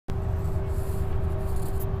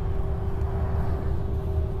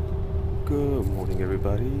Good morning,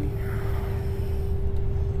 everybody.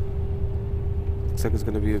 Looks like it's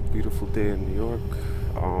gonna be a beautiful day in New York.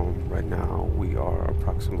 Right now, we are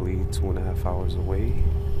approximately 2.5 hours away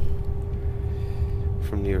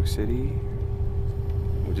from New York City.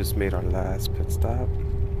 We just made our last pit stop,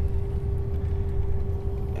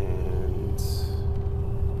 and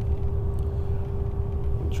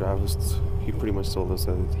Travis, he pretty much told us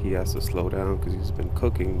that he has to slow down because he's been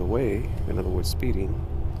cooking the way, in other words, speeding,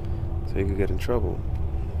 so he could get in trouble.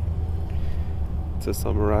 To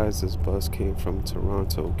summarize, this bus came from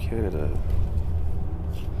Toronto, Canada,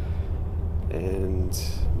 and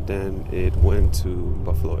then it went to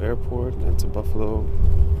Buffalo Airport, and then to Buffalo,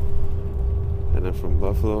 and then from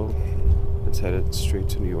Buffalo, it's headed straight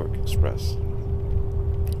to New York Express.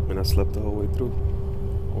 And I slept the whole way through,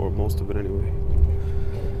 or most of it anyway.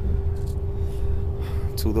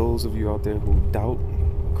 To those of you out there who doubt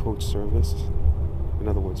coach service, in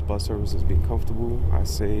other words, bus service is being comfortable, I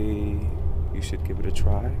say you should give it a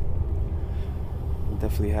try. It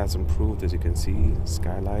definitely has improved, as you can see.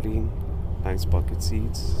 Skylighting, nice bucket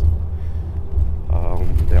seats.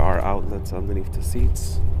 There are outlets underneath the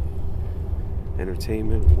seats.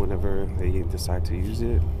 Entertainment whenever they decide to use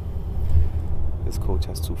it. This coach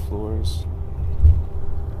has 2 floors.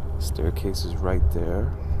 Staircase is right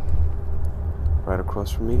there, right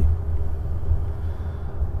across from me.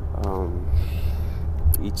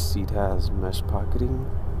 Each seat has mesh pocketing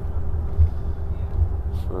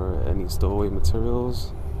for any stowaway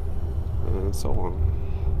materials, and so on.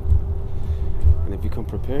 And if you come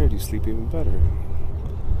prepared, you sleep even better.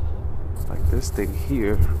 Like this thing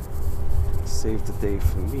here saved the day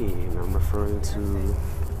for me, and I'm referring to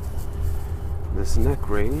this neck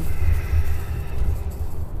ring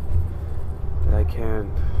that I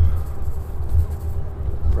can't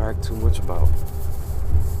brag too much about,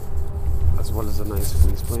 as well as a nice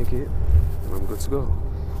fleece blanket, and I'm good to go.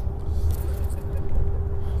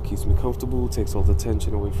 Keeps me comfortable, takes all the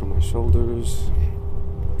tension away from my shoulders,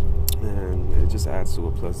 and it just adds to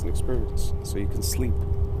a pleasant experience. So you can sleep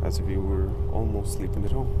as if you were almost sleeping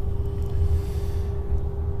at home.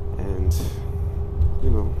 And, you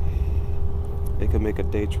know, it can make a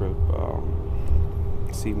day trip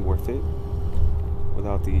seem worth it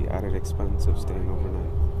without the added expense of staying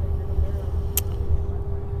overnight.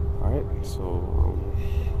 Alright, so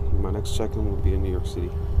my next check-in will be in New York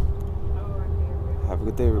City. Have a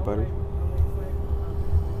good day, everybody.